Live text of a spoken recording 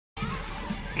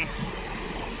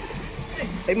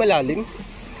Ay, malalim.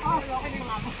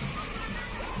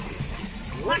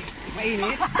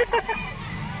 Mainit.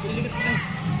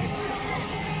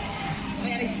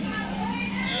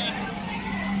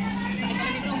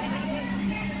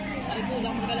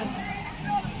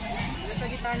 Sa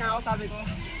gitna na ako, sabi ko,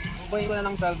 bubuhin ko na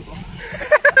ng 12 ko.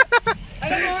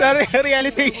 Alam mo,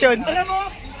 realization. Alam mo,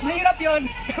 mahirap yun.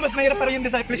 Mas mahirap pa rin yung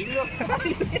discipleship.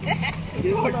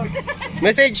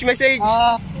 Message.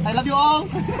 I love you all.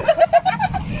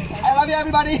 I love you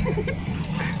everybody.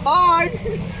 Bye.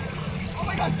 Oh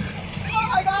my God. Oh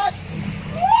my gosh.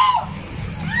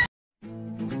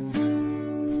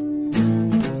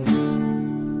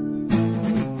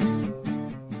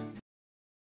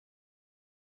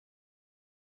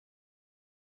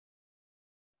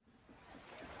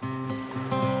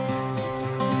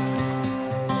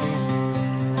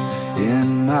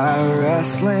 In my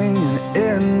wrestling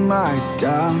and in my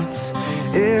doubts,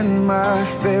 in my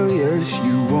failures,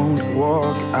 you won't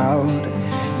walk out.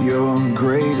 Your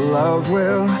great love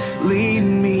will lead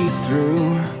me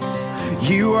through.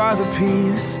 You are the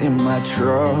peace in my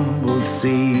troubled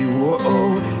sea.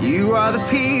 Whoa, you are the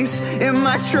peace in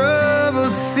my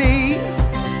troubled sea.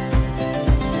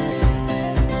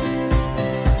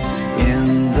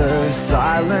 In the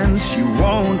silence, you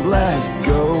won't let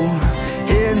go.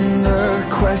 In the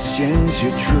questions,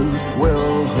 your truth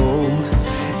will hold.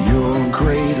 Your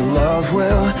great love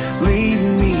will lead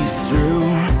me through.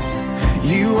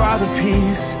 You are the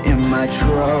peace in my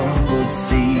troubled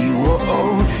sea.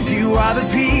 Whoa, you are the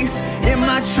peace in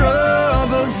my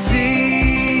troubled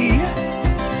sea.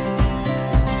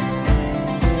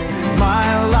 My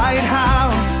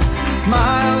lighthouse,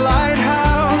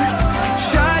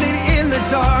 shining in the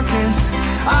darkness,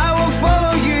 I will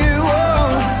follow you. Oh,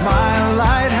 my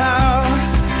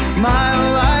lighthouse,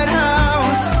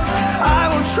 I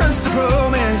will trust the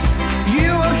promise.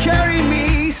 You will carry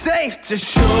me safe to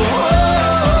shore.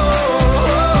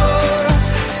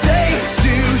 Safe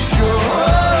to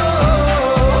shore.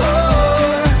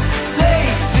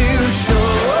 Safe to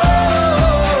shore.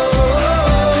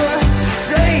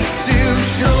 Safe to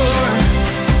shore.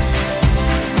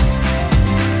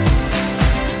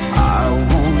 I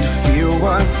won't fear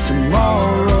what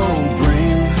tomorrow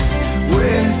brings.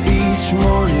 With each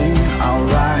morning I'll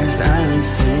rise and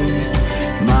sing.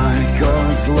 My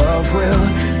God's love will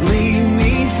lead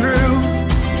me through.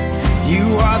 You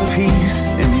are the peace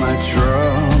in my trouble.